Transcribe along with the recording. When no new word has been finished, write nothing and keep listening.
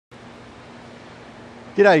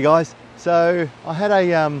G'day guys. So I had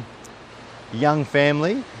a young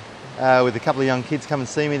family with a couple of young kids come and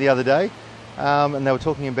see me the other day, and they were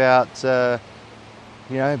talking about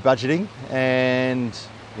budgeting and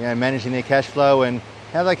managing their cash flow and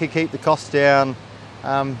how they could keep the costs down,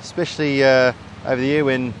 especially over the year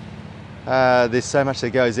when there's so much that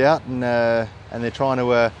goes out and they're trying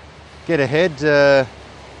to get ahead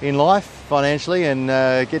in life financially and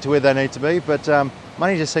get to where they need to be, but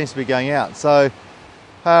money just seems to be going out. So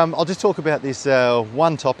I'll just talk about this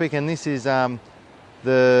one topic, and this is the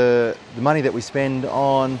money that we spend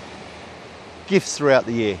on gifts throughout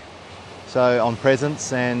the year. So on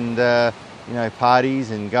presents and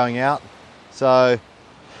parties and going out. So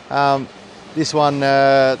this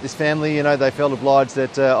family, they felt obliged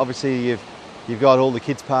that obviously you've got all the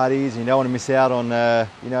kids' parties, and you don't want to miss out on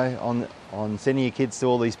on sending your kids to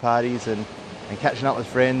all these parties and catching up with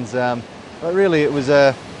friends. But really, it was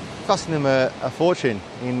costing them a fortune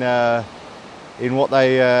in what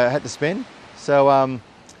they had to spend. So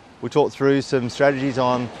we talked through some strategies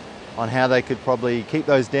on how they could probably keep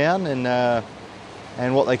those down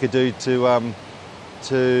and what they could do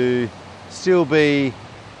to still be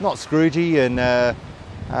not Scroogey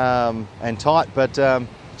and tight, but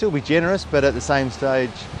still be generous, but at the same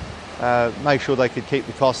stage make sure they could keep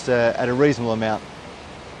the cost at a reasonable amount.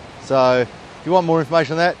 So if you want more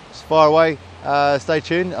information on that, just fire away. Stay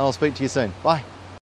tuned and I'll speak to you soon. Bye.